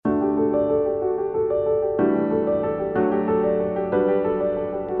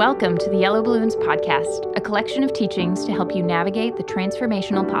Welcome to the Yellow Balloons Podcast, a collection of teachings to help you navigate the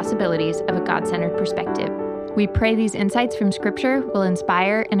transformational possibilities of a God-centered perspective. We pray these insights from Scripture will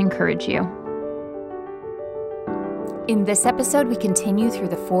inspire and encourage you. In this episode, we continue through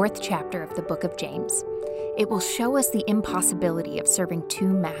the 4th chapter of the book of James. It will show us the impossibility of serving two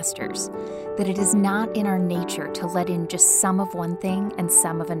masters, that it is not in our nature to let in just some of one thing and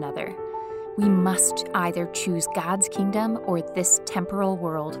some of another. We must either choose God's kingdom or this temporal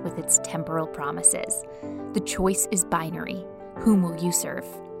world with its temporal promises. The choice is binary. Whom will you serve?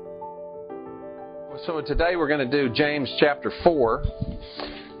 So today we're going to do James chapter 4.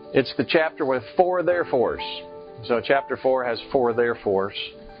 It's the chapter with 4 therefores. So chapter 4 has 4 therefores.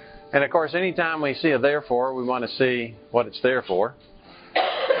 And of course, anytime we see a therefore, we want to see what it's there for.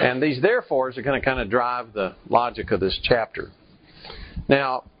 And these therefores are going to kind of drive the logic of this chapter.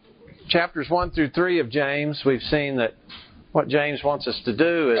 Now, chapters 1 through 3 of James, we've seen that what James wants us to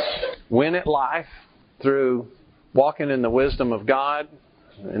do is win at life through walking in the wisdom of God,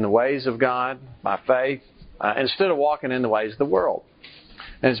 in the ways of God, by faith, instead of walking in the ways of the world.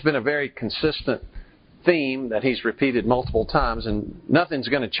 And it's been a very consistent theme that he's repeated multiple times, and nothing's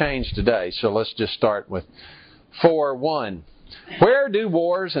going to change today. So let's just start with 4:1. Where do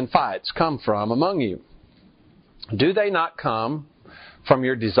wars and fights come from among you? Do they not come from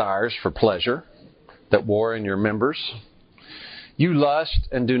your desires for pleasure that war in your members? You lust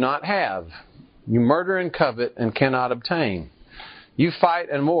and do not have. You murder and covet and cannot obtain. You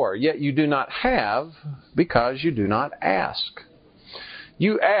fight and war, yet you do not have because you do not ask.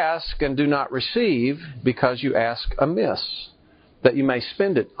 You ask and do not receive because you ask amiss, that you may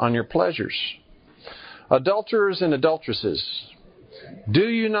spend it on your pleasures. Adulterers and adulteresses, do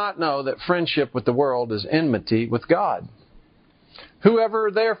you not know that friendship with the world is enmity with God? Whoever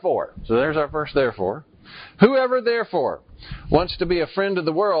therefore, so there's our first therefore, whoever therefore wants to be a friend of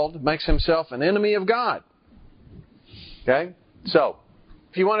the world makes himself an enemy of God. Okay? So,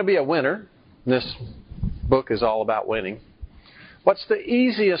 if you want to be a winner, this book is all about winning. What's the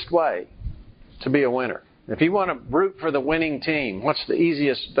easiest way to be a winner? If you want to root for the winning team, what's the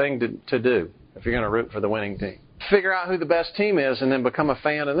easiest thing to do if you're going to root for the winning team? Figure out who the best team is and then become a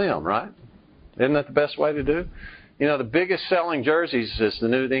fan of them, right? Isn't that the best way to do? You know, the biggest selling jerseys is the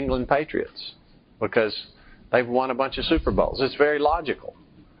New England Patriots because they've won a bunch of Super Bowls. It's a very logical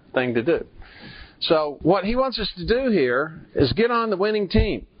thing to do. So what he wants us to do here is get on the winning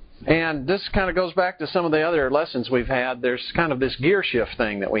team. And this kind of goes back to some of the other lessons we've had. There's kind of this gear shift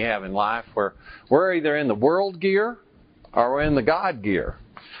thing that we have in life where we're either in the world gear or we're in the God gear.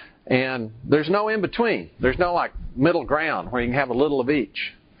 And there's no in between. There's no like middle ground where you can have a little of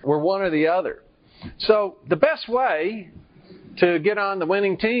each. We're one or the other. So the best way to get on the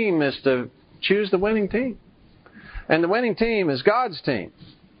winning team is to choose the winning team. And the winning team is God's team.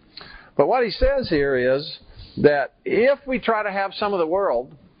 But what he says here is that if we try to have some of the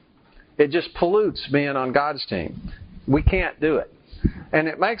world, it just pollutes being on God's team. We can't do it. And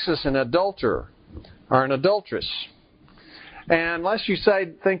it makes us an adulterer or an adulteress. And unless you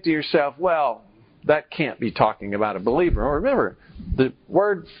think to yourself, well, that can't be talking about a believer. Well, remember, the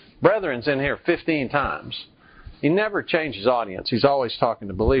word brethren's in here 15 times. He never changes audience. He's always talking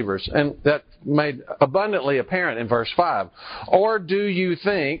to believers. And that made abundantly apparent in verse 5. Or do you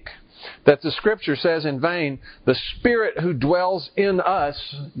think that the Scripture says in vain, the Spirit who dwells in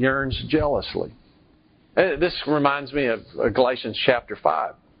us yearns jealously? This reminds me of Galatians chapter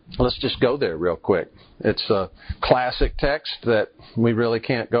 5. Let's just go there real quick. It's a classic text that we really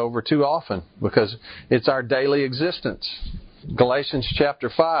can't go over too often because it's our daily existence. Galatians chapter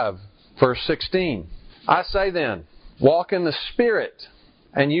 5, verse 16. I say then, walk in the Spirit,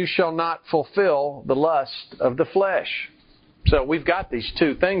 and you shall not fulfill the lust of the flesh. So we've got these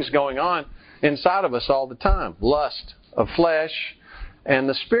two things going on inside of us all the time. Lust of flesh, and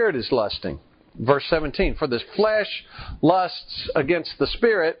the Spirit is lusting. Verse 17, for the flesh lusts against the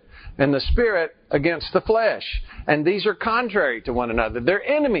Spirit, and the Spirit against the flesh. And these are contrary to one another. They're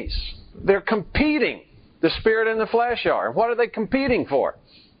enemies. They're competing. The Spirit and the flesh are. And what are they competing for?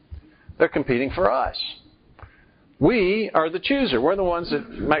 They're competing for us. We are the chooser. We're the ones that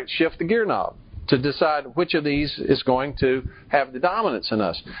might shift the gear knob to decide which of these is going to have the dominance in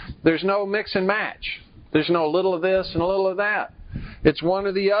us. There's no mix and match. There's no little of this and a little of that. It's one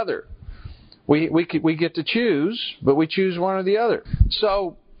or the other. We get to choose, but we choose one or the other.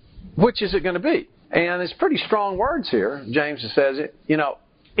 So, which is it going to be? And it's pretty strong words here. James says it. You know,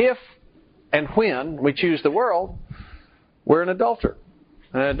 if and when we choose the world, we're an adulterer,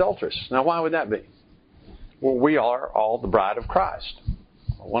 an adulteress. Now, why would that be? Well, we are all the bride of Christ.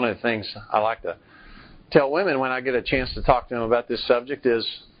 One of the things I like to tell women when I get a chance to talk to them about this subject is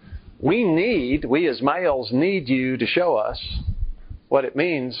we as males need you to show us what it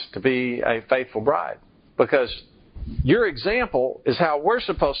means to be a faithful bride. Because your example is how we're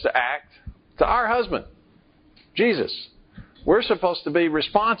supposed to act to our husband, Jesus. We're supposed to be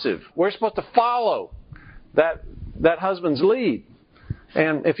responsive. We're supposed to follow that husband's lead.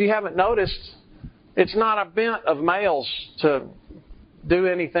 And if you haven't noticed, it's not a bent of males to do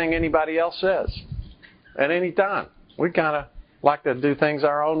anything anybody else says at any time. We kind of like to do things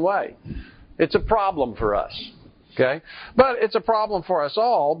our own way. It's a problem for us. Okay? But it's a problem for us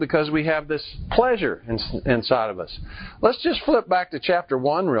all because we have this pleasure inside of us. Let's just flip back to chapter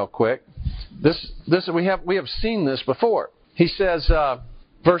 1 real quick. We have seen this before. He says,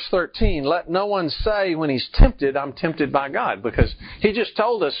 verse 13, let no one say when he's tempted, I'm tempted by God. Because he just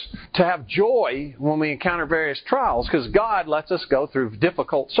told us to have joy when we encounter various trials, because God lets us go through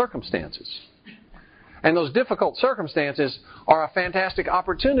difficult circumstances. And those difficult circumstances are a fantastic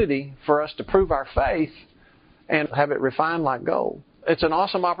opportunity for us to prove our faith and have it refined like gold. It's an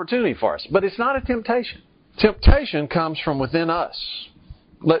awesome opportunity for us. But it's not a temptation. Temptation comes from within us.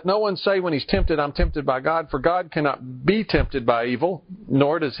 Let no one say when he's tempted, I'm tempted by God, for God cannot be tempted by evil,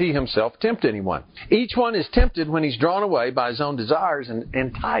 nor does he himself tempt anyone. Each one is tempted when he's drawn away by his own desires and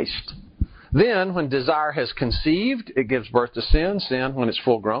enticed. Then, when desire has conceived, it gives birth to sin. Sin, when it's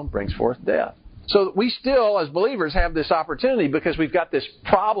full grown, brings forth death. So we still, as believers, have this opportunity because we've got this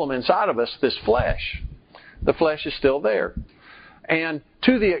problem inside of us, this flesh. The flesh is still there. And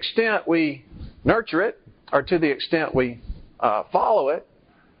to the extent we nurture it, or to the extent we follow it,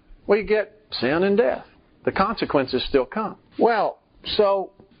 we get sin and death. The consequences still come. Well, so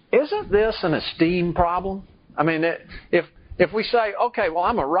isn't this an esteem problem? I mean, if we say, okay, well,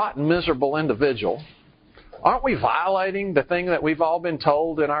 I'm a rotten, miserable individual, aren't we violating the thing that we've all been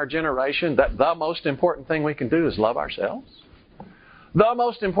told in our generation, that the most important thing we can do is love ourselves? The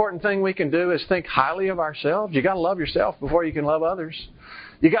most important thing we can do is think highly of ourselves. You got to love yourself before you can love others.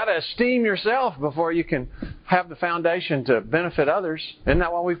 You got to esteem yourself before you can have the foundation to benefit others. Isn't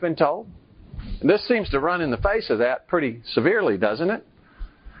that what we've been told? And this seems to run in the face of that pretty severely, doesn't it?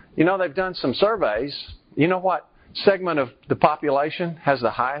 You know, they've done some surveys. You know what segment of the population has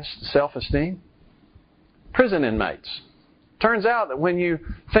the highest self-esteem? Prison inmates. Turns out that when you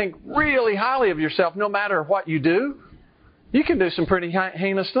think really highly of yourself, no matter what you do, you can do some pretty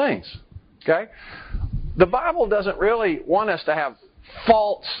heinous things. Okay? The Bible doesn't really want us to have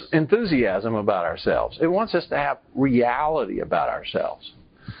false enthusiasm about ourselves. It wants us to have reality about ourselves.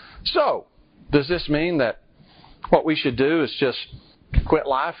 So, does this mean that what we should do is just quit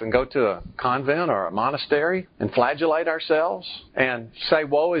life and go to a convent or a monastery and flagellate ourselves and say,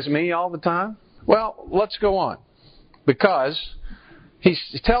 woe is me all the time? Well, let's go on. Because he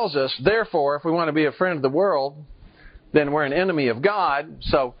tells us, therefore, if we want to be a friend of the world, then we're an enemy of God.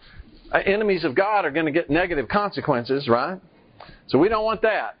 So enemies of God are going to get negative consequences, right? So we don't want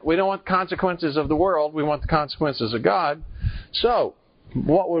that. We don't want the consequences of the world. We want the consequences of God. So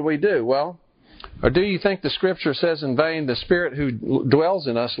what would we do? Well, or do you think the Scripture says in vain, the Spirit who dwells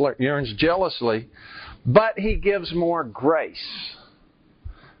in us yearns jealously, but He gives more grace?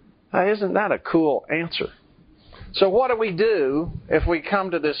 Now, isn't that a cool answer? So what do we do if we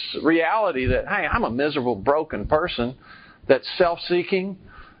come to this reality that, hey, I'm a miserable, broken person that's self-seeking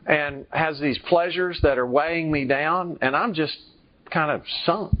and has these pleasures that are weighing me down, and I'm just kind of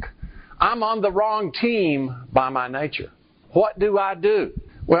sunk. I'm on the wrong team by my nature. What do I do?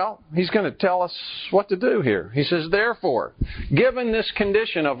 Well, he's going to tell us what to do here. He says, therefore, given this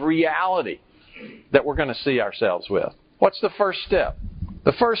condition of reality that we're going to see ourselves with, what's the first step?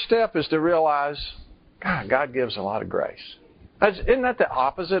 The first step is to realize, God gives a lot of grace. Isn't that the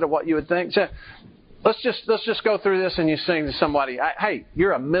opposite of what you would think? So, let's just go through this and you sing to somebody, hey,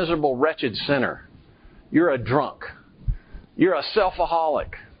 you're a miserable, wretched sinner. You're a drunk. You're a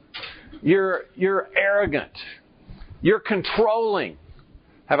self-aholic. You're arrogant. You're controlling.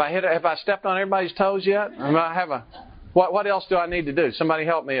 Have I stepped on everybody's toes yet? What else do I need to do? Somebody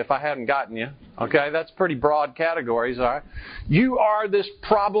help me if I hadn't gotten you. Okay, that's pretty broad categories, all right? You are this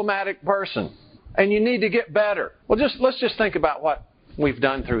problematic person, and you need to get better. Well, let's just think about what we've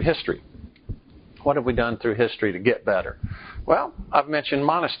done through history. What have we done through history to get better? Well, I've mentioned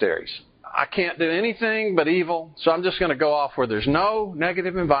monasteries. I can't do anything but evil, so I'm just going to go off where there's no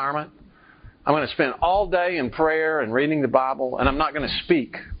negative environment. I'm going to spend all day in prayer and reading the Bible, and I'm not going to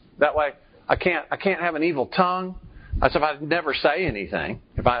speak. That way, I can't have an evil tongue. That's if I never say anything.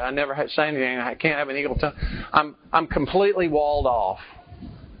 If I never say anything, I can't have an evil tongue. I'm completely walled off,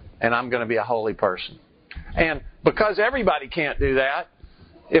 and I'm going to be a holy person. And because everybody can't do that,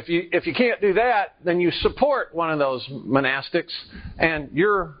 if you can't do that, then you support one of those monastics, and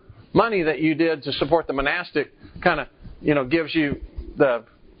you're money that you did to support the monastic kind of, gives you the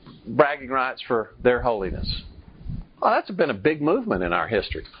bragging rights for their holiness. Well, that's been a big movement in our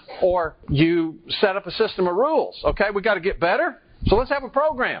history. Or you set up a system of rules. Okay, we got to get better, so let's have a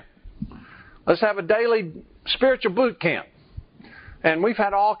program. Let's have a daily spiritual boot camp. And we've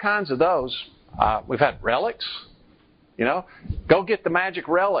had all kinds of those. We've had relics. Go get the magic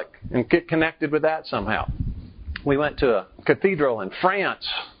relic and get connected with that somehow. We went to a cathedral in France.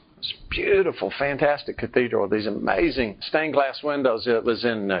 It's a beautiful, fantastic cathedral with these amazing stained glass windows. It was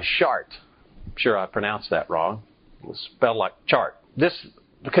in Chartres. I'm sure I pronounced that wrong. It was spelled like chart.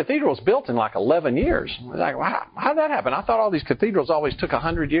 The cathedral was built in like 11 years. I was like, wow, how did that happen? I thought all these cathedrals always took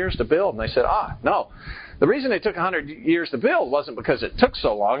 100 years to build. And they said, no. The reason they took 100 years to build wasn't because it took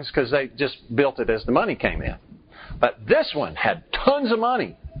so long. It's because they just built it as the money came in. But this one had tons of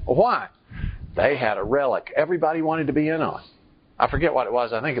money. Why? They had a relic everybody wanted to be in on. I forget what it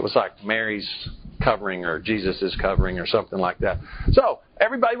was. I think it was like Mary's covering or Jesus' covering or something like that. So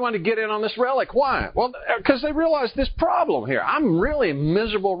everybody wanted to get in on this relic. Why? Well, because they realized this problem here. I'm really a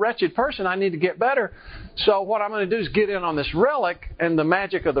miserable, wretched person. I need to get better. So what I'm going to do is get in on this relic, and the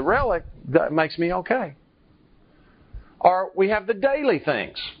magic of the relic that makes me okay. Or we have the daily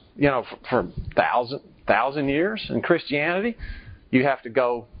things. For 1,000 years in Christianity, you have to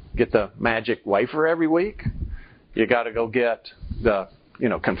go get the magic wafer every week. You got to go get the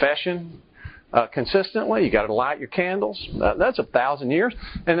confession consistently. You got to light your candles. That's 1,000 years.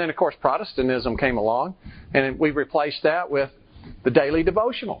 And then, of course, Protestantism came along, and we replaced that with the daily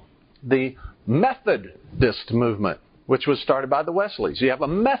devotional, the Methodist movement, which was started by the Wesleys. You have a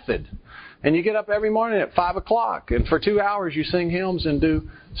method, and you get up every morning at 5 o'clock, and for 2 hours you sing hymns and do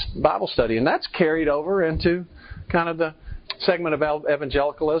Bible study. And that's carried over into kind of the segment of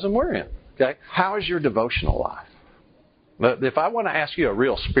evangelicalism we're in. Okay, how is your devotional life? If I want to ask you a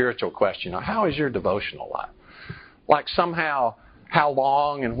real spiritual question, how is your devotional life? Like somehow, how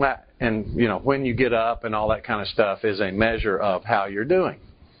long and what, and when you get up and all that kind of stuff is a measure of how you're doing.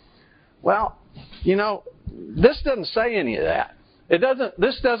 Well, this doesn't say any of that.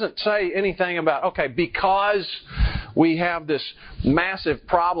 This doesn't say anything about, okay, because we have this massive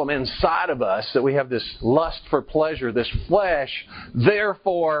problem inside of us, that we have this lust for pleasure, this flesh,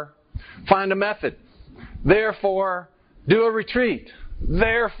 therefore find a method. Therefore do a retreat.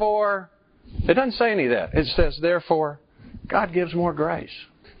 Therefore, it doesn't say any of that. It says, therefore, God gives more grace.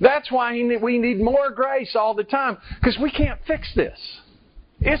 That's why we need more grace all the time, because we can't fix this.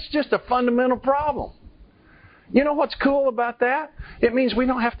 It's just a fundamental problem. You know what's cool about that? It means we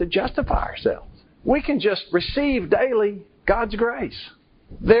don't have to justify ourselves. We can just receive daily God's grace.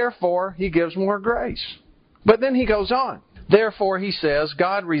 Therefore, He gives more grace. But then he goes on. Therefore, he says,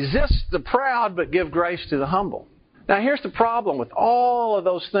 God resists the proud, but give grace to the humble. Now, here's the problem with all of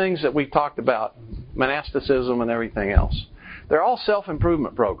those things that we've talked about, monasticism and everything else. They're all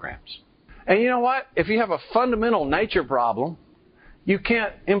self-improvement programs. And you know what? If you have a fundamental nature problem, you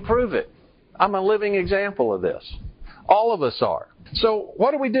can't improve it. I'm a living example of this. All of us are. So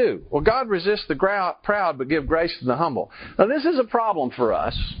what do? Well, God resists the proud, but give grace to the humble. Now, this is a problem for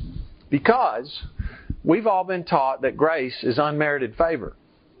us because we've all been taught that grace is unmerited favor.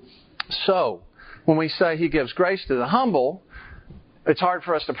 So, when we say He gives grace to the humble, it's hard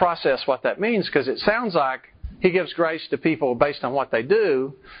for us to process what that means, because it sounds like He gives grace to people based on what they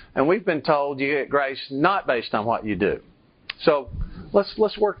do, and we've been told you get grace not based on what you do. So,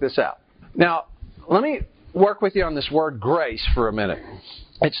 let's work this out. Now, let me work with you on this word grace for a minute.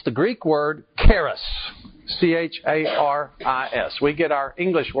 It's the Greek word charis, C-H-A-R-I-S. We get our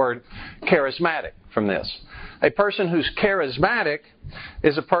English word charismatic from this. A person who's charismatic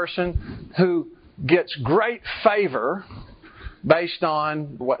is a person who gets great favor based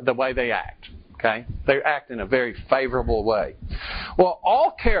on the way they act. Okay? They act in a very favorable way. Well,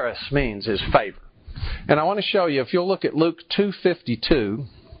 all charis means is favor. And I want to show you, if you'll look at Luke 2:52,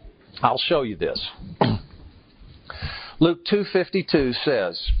 I'll show you this. Luke 2:52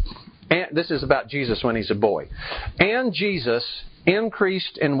 says, and this is about Jesus when He's a boy. And Jesus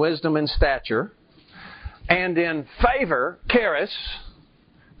increased in wisdom and stature, and in favor, charis,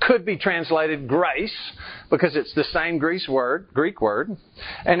 could be translated grace, because it's the same Greek word,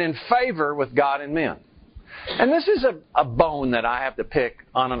 and in favor with God and men. And this is a bone that I have to pick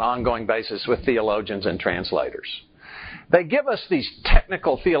on an ongoing basis with theologians and translators. They give us these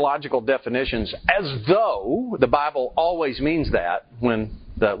technical theological definitions as though the Bible always means that when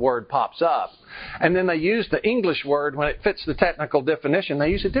the word pops up. And then they use the English word when it fits the technical definition.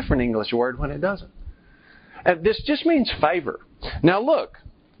 They use a different English word when it doesn't. And this just means favor. Now look,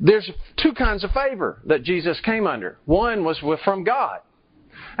 there's two kinds of favor that Jesus came under. One was from God.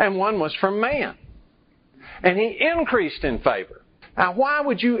 and one was from man. And he increased in favor. Now, why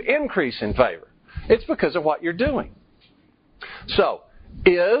would you increase in favor? It's because of what you're doing. So,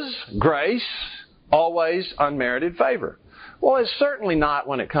 is grace always unmerited favor? Well, it's certainly not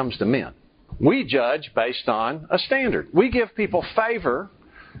when it comes to men. We judge based on a standard. We give people favor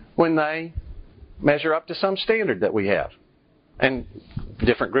when they measure up to some standard that we have. And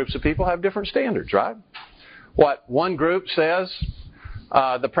different groups of people have different standards, right? What one group says,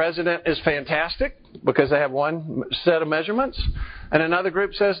 the president is fantastic because they have one set of measurements, and another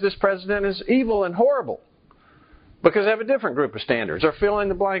group says this president is evil and horrible because they have a different group of standards, or fill in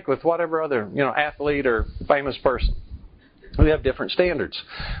the blank with whatever other athlete or famous person. We have different standards.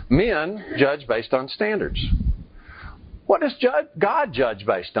 Men judge based on standards. What does God judge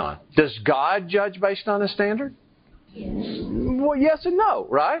based on? Does God judge based on a standard? Yes. Well, yes and no,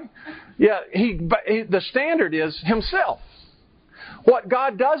 right? Yeah, the standard is Himself. What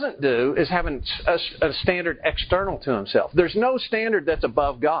God doesn't do is have a standard external to Himself. There's no standard that's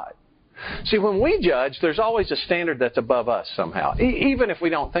above God. See, when we judge, there's always a standard that's above us somehow, even if we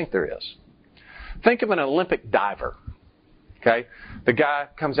don't think there is. Think of an Olympic diver. Okay? The guy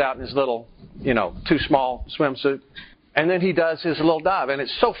comes out in his little, too small swimsuit, and then he does his little dive, and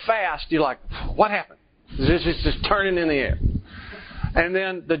it's so fast, you're like, what happened? It's just turning in the air. And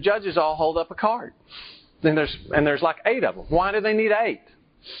then the judges all hold up a card. And there's like 8 of them. Why do they need 8?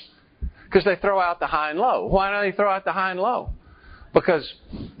 Because they throw out the high and low. Why do they throw out the high and low? Because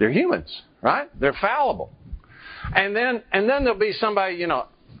they're humans, right? They're fallible. And then there'll be somebody, 8.5,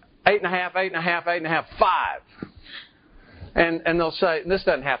 8.5, 8.5, 5. And they'll say, and this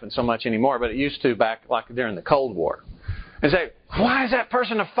doesn't happen so much anymore, but it used to back like during the Cold War. And say, why is that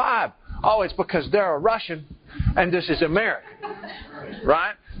person a 5? Oh, it's because they're a Russian and this is America.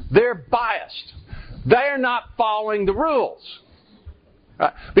 Right? They're biased. They're not following the rules.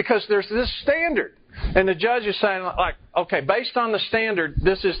 Right? Because there's this standard. And the judge is saying, like, okay, based on the standard,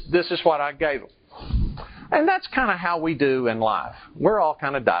 this is what I gave them. And that's kind of how we do in life. We're all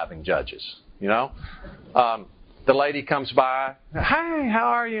kind of diving judges, The lady comes by, hey, how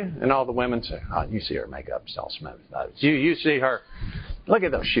are you? And all the women say, oh, you see her makeup's all smooth. You see her, look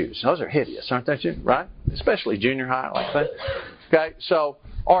at those shoes. Those are hideous, aren't they? Right? Especially junior high like that. Okay, so,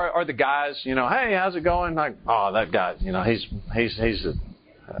 or the guys, hey, how's it going? Like, oh, that guy, he's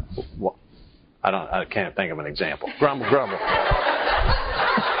I can't think of an example. Grumble.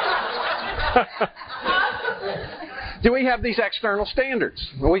 Do we have these external standards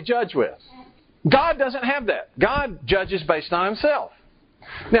that we judge with? God doesn't have that. God judges based on Himself.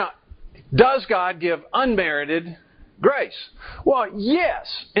 Now, does God give unmerited grace? Well, yes,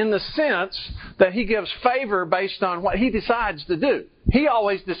 in the sense that He gives favor based on what He decides to do. He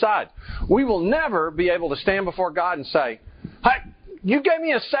always decides. We will never be able to stand before God and say, hey, you gave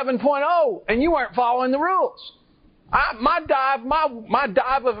me a 7.0 and you weren't following the rules. My dive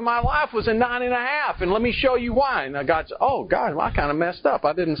of my life was a 9.5, and let me show you why. And God said, oh, God, I kind of messed up.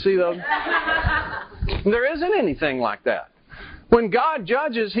 I didn't see those. There isn't anything like that. When God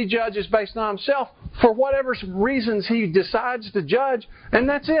judges, He judges based on Himself for whatever reasons He decides to judge, and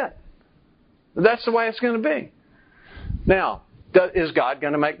that's it. That's the way it's going to be. Now, is God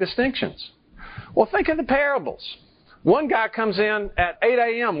going to make distinctions? Well, think of the parables. One guy comes in at 8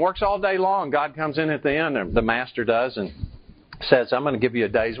 a.m., works all day long. God comes in at the end, the master does, and says, I'm going to give you a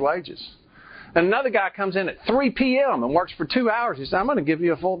day's wages. And another guy comes in at 3 p.m. and works for 2 hours. He says, I'm going to give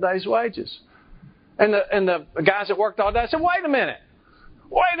you a full day's wages. And the guys that worked all day said, wait a minute.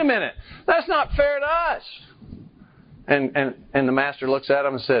 That's not fair to us. And the master looks at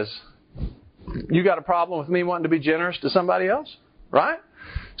him and says, you got a problem with me wanting to be generous to somebody else? Right?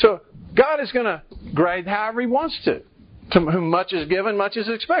 So God is going to grade however He wants to. To whom much is given, much is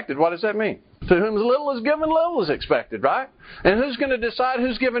expected. What does that mean? To whom little is given, little is expected, right? And who's going to decide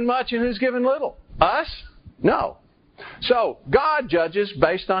who's given much and who's given little? Us? No. So God judges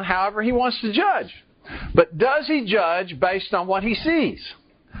based on however He wants to judge. But does He judge based on what He sees?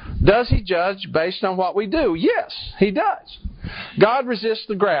 Does He judge based on what we do? Yes, He does. God resists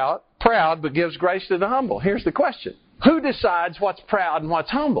the proud but gives grace to the humble. Here's the question. Who decides what's proud and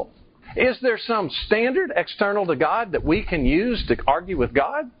what's humble? Is there some standard external to God that we can use to argue with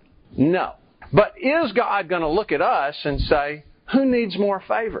God? No. But is God going to look at us and say, who needs more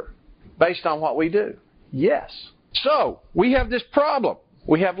favor based on what we do? Yes. So, we have this problem.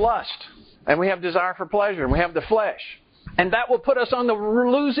 We have lust, and we have desire for pleasure, and we have the flesh. And that will put us on the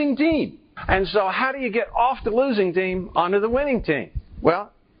losing team. And so how do you get off the losing team onto the winning team?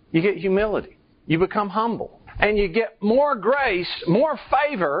 Well, you get humility. You become humble. And you get more grace, more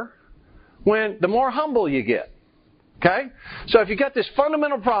favor, when the more humble you get. Okay? So if you got this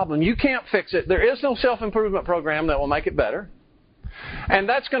fundamental problem, you can't fix it. There is no self-improvement program that will make it better. And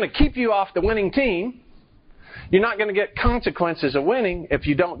that's going to keep you off the winning team. You're not going to get consequences of winning if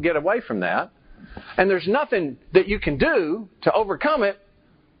you don't get away from that. And there's nothing that you can do to overcome it,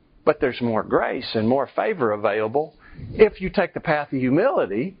 but there's more grace and more favor available if you take the path of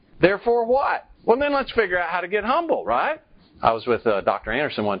humility. Therefore what? Well, then let's figure out how to get humble, right? I was with Dr.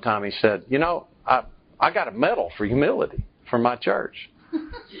 Anderson one time. He said, I got a medal for humility from my church.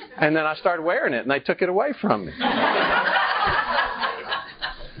 And then I started wearing it, and they took it away from me.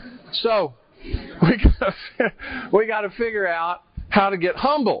 So we got to figure out how to get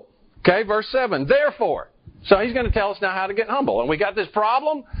humble. Okay, verse 7. Therefore. So he's going to tell us now how to get humble. And we got this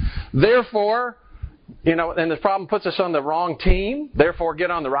problem. Therefore, and this problem puts us on the wrong team. Therefore, get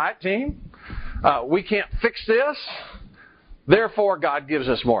on the right team. We can't fix this. Therefore, God gives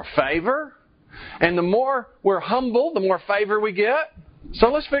us more favor. And the more we're humble, the more favor we get. So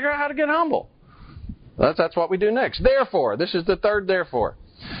let's figure out how to get humble. That's what we do next. Therefore, this is the third therefore.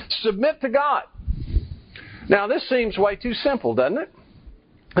 Submit to God. Now, this seems way too simple, doesn't it?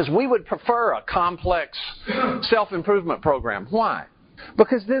 Because we would prefer a complex self-improvement program. Why?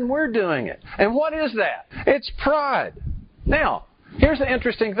 Because then we're doing it. And what is that? It's pride. Now, here's the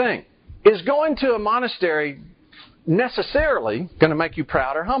interesting thing. Is going to a monastery necessarily going to make you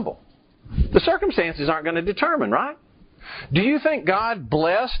proud or humble? The circumstances aren't going to determine, right? Do you think God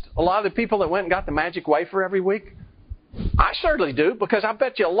blessed a lot of the people that went and got the magic wafer every week? I certainly do, because I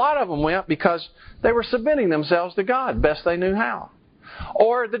bet you a lot of them went because they were submitting themselves to God best they knew how.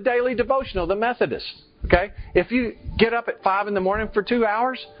 Or the daily devotional, the Methodist. Okay? If you get up at 5 in the morning for 2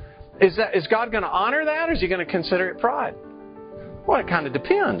 hours, is God going to honor that, or is He going to consider it pride? Well, it kind of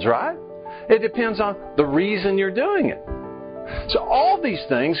depends, right? It depends on the reason you're doing it. So all these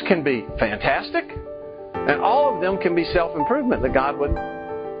things can be fantastic, and all of them can be self-improvement that God would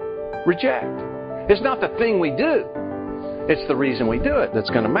reject. It's not the thing we do. It's the reason we do it that's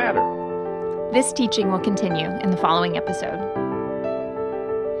going to matter. This teaching will continue in the following episode.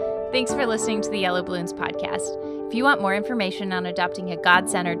 Thanks for listening to the Yellow Balloons podcast. If you want more information on adopting a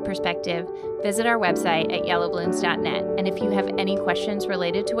God-centered perspective, visit our website at yellowballoons.net. And if you have any questions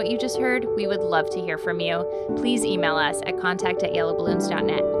related to what you just heard, we would love to hear from you. Please email us at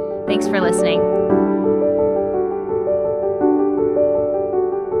contact@yellowballoons.net. Thanks for listening.